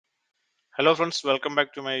Hello friends, welcome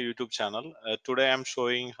back to my YouTube channel. Today I'm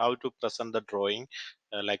showing how to present the drawing,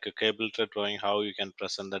 like a cable tray drawing, how you can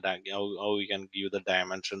present how you can give the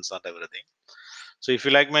dimensions and everything. So if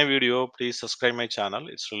you like my video, please subscribe my channel.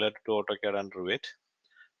 It's related to AutoCAD and Revit.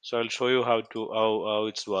 So I'll show you how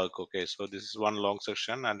it's work. Okay, so this is one long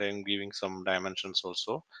section and I'm giving some dimensions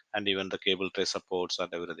also, and even the cable tray supports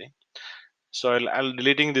and everything. So I'll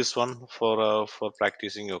deleting this one for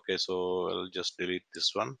practicing. Okay, so I'll just delete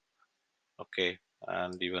this one. Okay,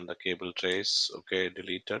 and even the cable trays, okay,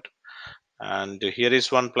 deleted. And here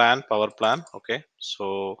is one power plan. Okay,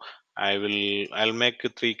 so I'll make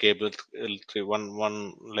three cable three,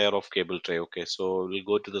 one layer of cable tray. Okay, so we'll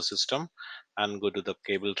go to the system and go to the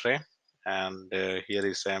cable tray, and here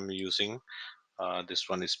is I'm using this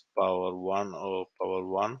one is power one or power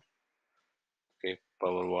one. Okay,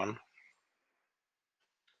 power one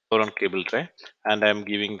on cable tray, and I'm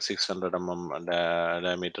giving 600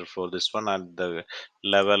 diameter for this one, and the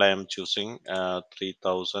level I am choosing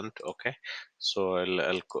 3000. Okay, so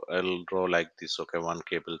I'll draw like this. Okay, one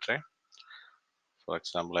cable tray. For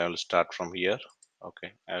example, I will start from here.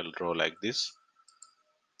 Okay, I will draw like this,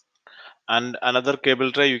 and another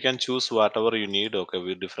cable tray you can choose whatever you need. Okay,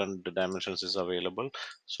 with different dimensions is available.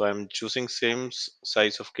 So I'm choosing same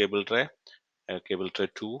size of cable tray, cable tray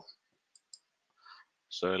 2.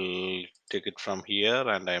 So I'll take it from here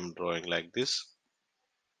and I'm drawing like this.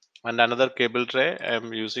 And another cable tray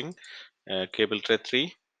I'm using cable tray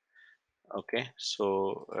 3. Okay,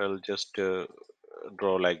 so I'll just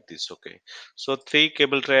draw like this. Okay, so 3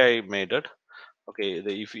 cable tray I made it. Okay,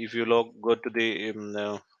 if you go to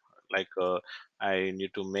the like I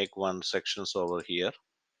need to make one sections over here.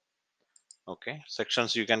 Okay,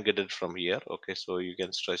 sections you can get it from here. Okay, so you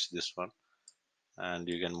can stretch this one and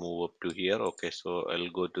you can move up to here. Okay, so I'll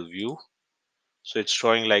go to view. So it's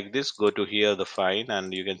showing like this. Go to here the fine,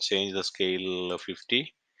 and you can change the scale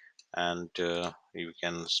 50, and you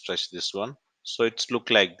can stretch this one. So it's look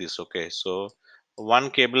like this. Okay, so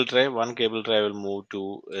one cable tray will move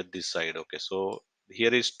to this side. Okay, so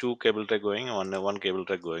here is two cable tray going, one cable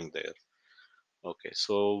tray going there. Okay,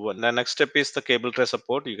 so the next step is the cable tray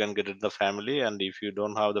support. You can get it in the family, and if you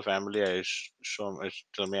don't have the family,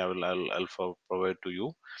 tell me. I'll provide to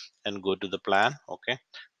you, and go to the plan. Okay,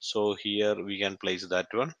 so here we can place that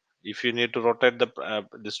one. If you need to rotate the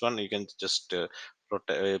this one, you can just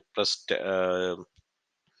press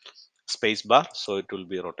space bar, so it will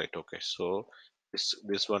be rotate. Okay, so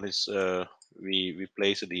this one is we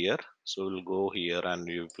place it here, so we'll go here and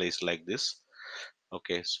you place like this.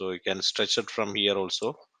 Okay, so you can stretch it from here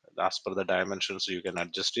also. As per the dimensions you can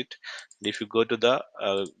adjust it. And if you go to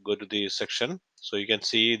the section, so you can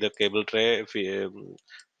see the cable tray. If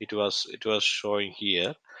it was showing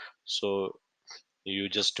here, so you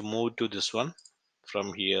just move to this one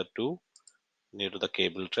from here to near to the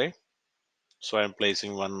cable tray. So I'm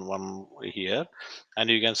placing one here, and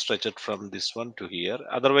you can stretch it from this one to here.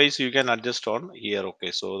 Otherwise you can adjust on here.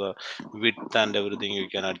 Okay, so the width and everything you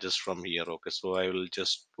can adjust from here. Okay, so I will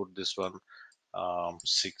just put this one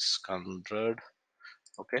 600.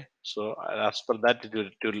 Okay, so as per that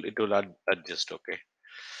it will adjust. Okay,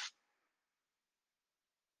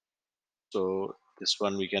 so this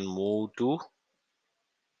one we can move to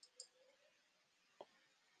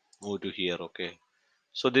here. Okay,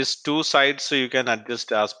 so these two sides, so you can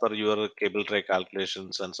adjust as per your cable tray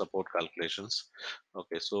calculations and support calculations.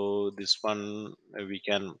 Okay, so this one we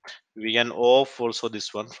can off also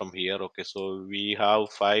this one from here. Okay, so we have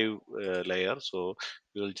 5 layers, so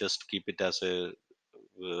we will just keep it as a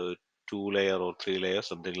 2 layer or 3 layer,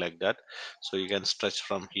 something like that. So you can stretch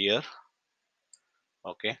from here.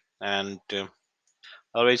 Okay, and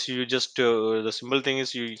otherwise you just the simple thing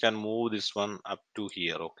is you can move this one up to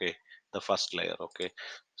here. Okay, the first layer. Okay,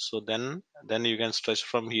 so then you can stretch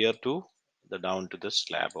from here to the down to the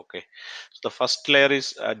slab. Okay, so the first layer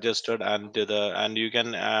is adjusted, and you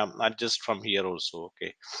can adjust from here also.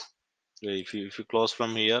 Okay, if you close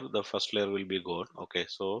from here, the first layer will be gone. Okay,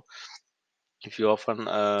 so if you open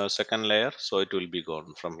second layer, so it will be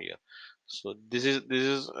gone from here. So this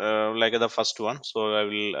is like the first one. So I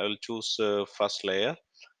will choose first layer,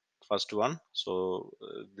 first one. So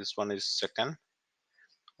this one is second.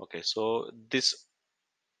 Okay, so this,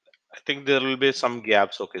 I think there will be some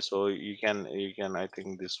gaps. Okay, so you can I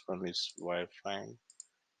think this one is wireframe.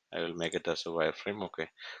 I will make it as a wireframe. Okay,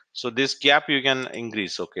 so this gap you can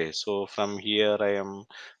increase. Okay, so from here I am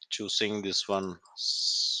choosing this one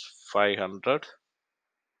 500.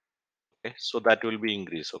 Okay, so that will be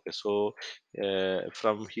increase. Okay, so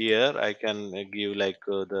from here I can give like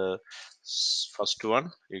the first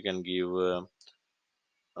one you can give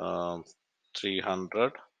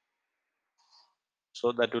 300.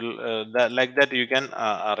 So that will that like that you can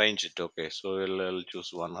arrange it. Okay, so I'll choose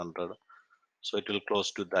 100, so it will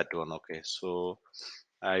close to that one. Okay, so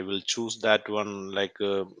I will choose that one like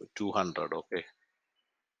 200. Okay.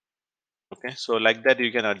 Okay, so like that you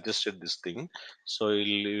can adjust it this thing. So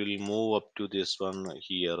you'll move up to this one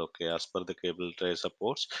here. Okay, as per the cable tray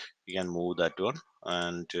supports, you can move that one.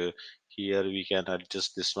 And here we can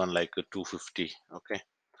adjust this one like 250. Okay,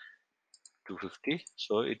 250.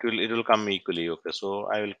 So it will come equally. Okay, so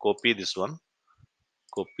I will copy this one,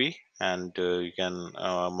 copy, and you can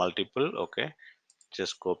multiple. Okay,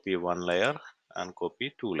 just copy one layer and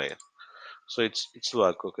copy two layer. So it's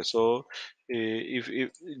work. Okay, so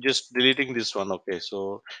if just deleting this one. Okay,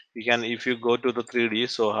 so you can, if you go to the 3D,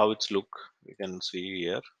 so how it's look, you can see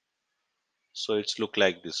here. So it's look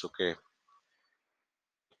like this. Okay,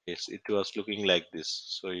 yes, it was looking like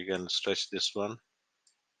this. So you can stretch this one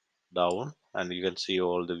down and you can see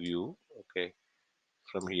all the view. Okay,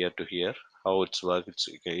 from here to here, how it's work. It's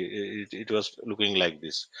okay, it was looking like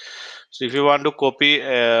this. So if you want to copy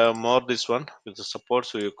more this one with the support,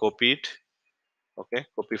 so you copy it. Okay,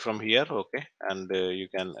 copy from here. Okay, and you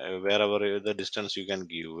can wherever the distance you can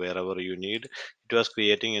give wherever you need. It was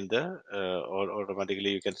creating in the or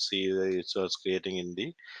automatically you can see that it was creating in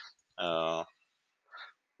the uh,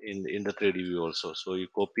 in the 3D view also. So you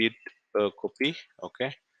copy it, copy.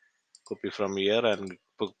 Okay, copy from here and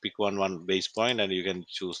pick one base point and you can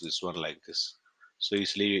choose this one like this. So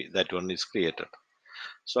easily that one is created.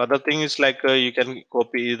 So other thing is like you can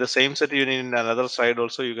copy the same set you need in another side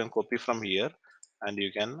also. You can copy from here and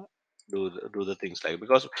you can do the things like,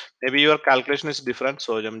 because maybe your calculation is different.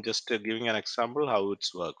 So I'm just giving an example how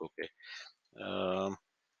it's work. Okay. Um,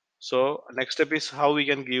 so next step is how we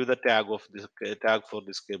can give the tag of this tag for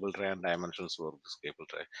this cable tray and dimensions for this cable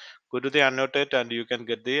tray. Go to the annotate and you can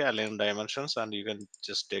get the align dimensions and you can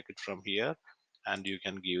just take it from here and you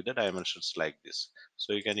can give the dimensions like this.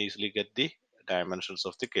 So you can easily get the dimensions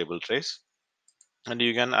of the cable trays and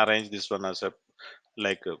you can arrange this one as a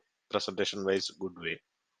like a presentation wise good way.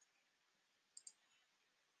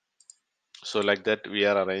 So like that we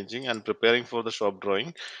are arranging and preparing for the shop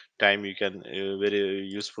drawing time. You can very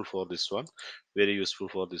useful for this one, very useful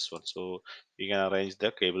for this one. So you can arrange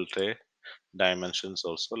the cable tray dimensions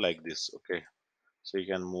also like this. Okay, so you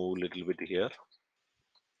can move a little bit here,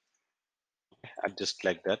 adjust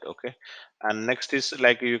like that. Okay, and next is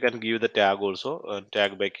like you can give the tag also,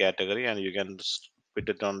 tag by category, and you can put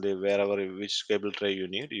it on the wherever which cable tray you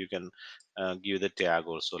need. You can give the tag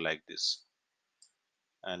also like this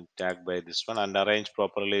and tag by this one and arrange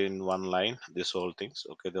properly in one line this whole things.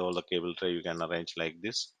 Okay, all the cable tray you can arrange like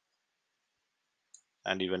this,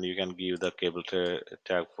 and even you can give the cable tray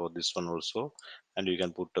tag for this one also, and you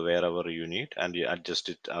can put wherever you need and you adjust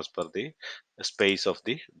it as per the space of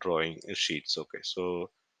the drawing sheets. Okay,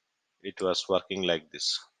 so it was working like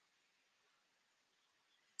this.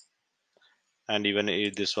 And even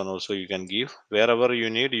this one also you can give wherever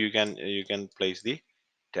you need. You can place the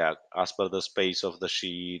tag as per the space of the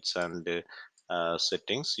sheets and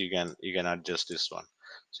settings. You can adjust this one.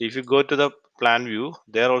 So if you go to the plan view,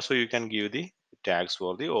 there also you can give the tags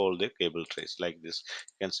for the all the cable trays like this.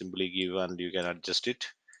 You can simply give and you can adjust it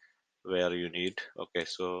where you need. Okay,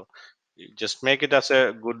 so you just make it as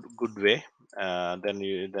a good way. Then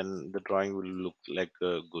the drawing will look like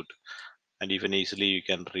good, and even easily you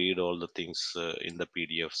can read all the things in the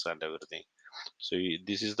PDFs and everything. So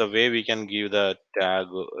this is the way we can give the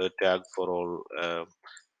tag for all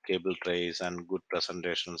cable trays and good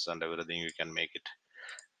presentations and everything. You can make it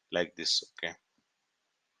like this. Okay,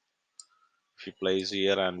 if you place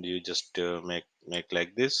here and you just make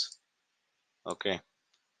like this. Okay,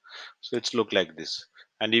 so it's look like this.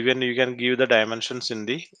 And even you can give the dimensions in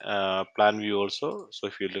the plan view also. So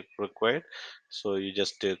if you look required, so you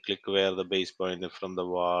just click where the base point from the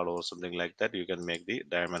wall or something like that. You can make the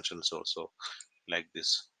dimensions also like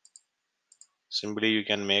this. Simply you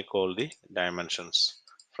can make all the dimensions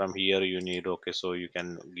from here you need. Okay, so you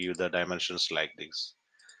can give the dimensions like this.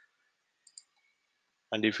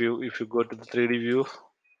 And if you go to the 3D view,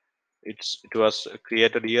 it was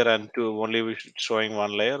created here and to only showing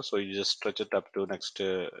one layer. So you just stretch it up to next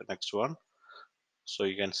one. So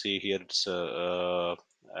you can see here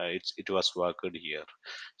it was worked here.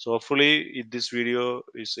 So hopefully this video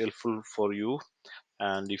is helpful for you.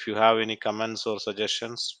 And if you have any comments or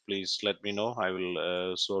suggestions, please let me know. I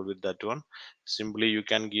will solve with that one. Simply you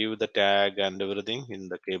can give the tag and everything in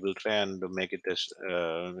the cable tray and make it as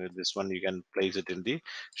this one. You can place it in the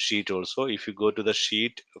sheet also. If you go to the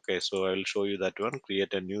sheet, okay, so I will show you that one.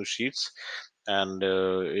 Create a new sheets and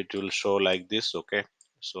it will show like this. Okay,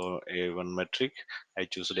 So A1 metric, I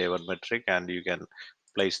choose A1 metric, and you can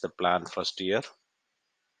place the plan first here.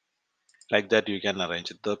 Like that you can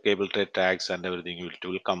arrange it. The cable tray tags and everything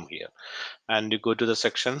will come here, and you go to the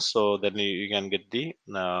sections. So then you can get the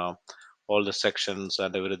all the sections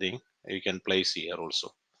and everything you can place here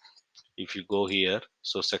also. If you go here,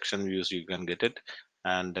 so section views you can get it,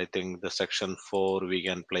 and I think the section 4 we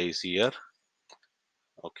can place here.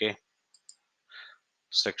 Okay,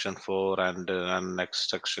 section 4, and next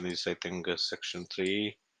section is I think section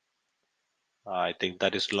 3. I think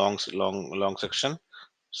that is long section.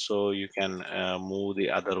 So you can move the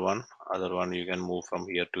other one you can move from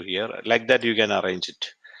here to here. Like that you can arrange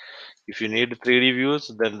it. If you need 3D views,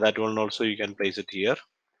 then that one also you can place it here.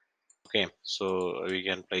 Okay, so we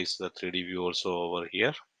can place the 3D view also over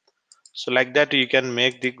here. So like that you can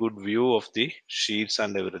make the good view of the sheets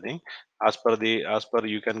and everything. As per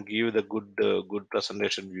you can give the good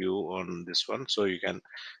presentation view on this one. So you can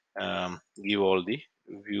give all the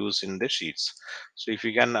views in the sheets. So if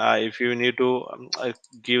you can if you need to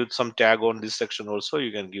give some tag on this section also,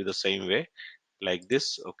 you can give the same way, like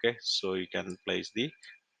this. Okay, so you can place the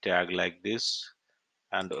tag like this,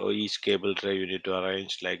 and each cable tray you need to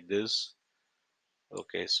arrange like this.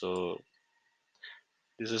 Okay, so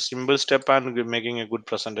this is a simple step and making a good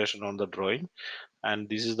presentation on the drawing, and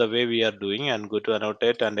this is the way we are doing. And go to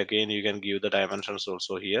annotate, and again you can give the dimensions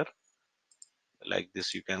also here. Like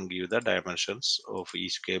this you can give the dimensions of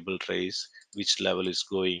each cable trace, which level is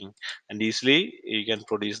going, and easily you can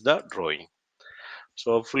produce the drawing.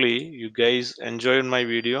 So hopefully you guys enjoyed my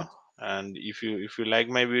video, and if you like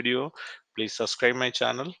my video, please subscribe my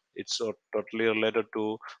channel. It's totally related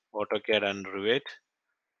to AutoCAD and Revit.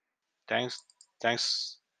 Thanks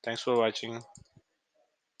thanks thanks for watching.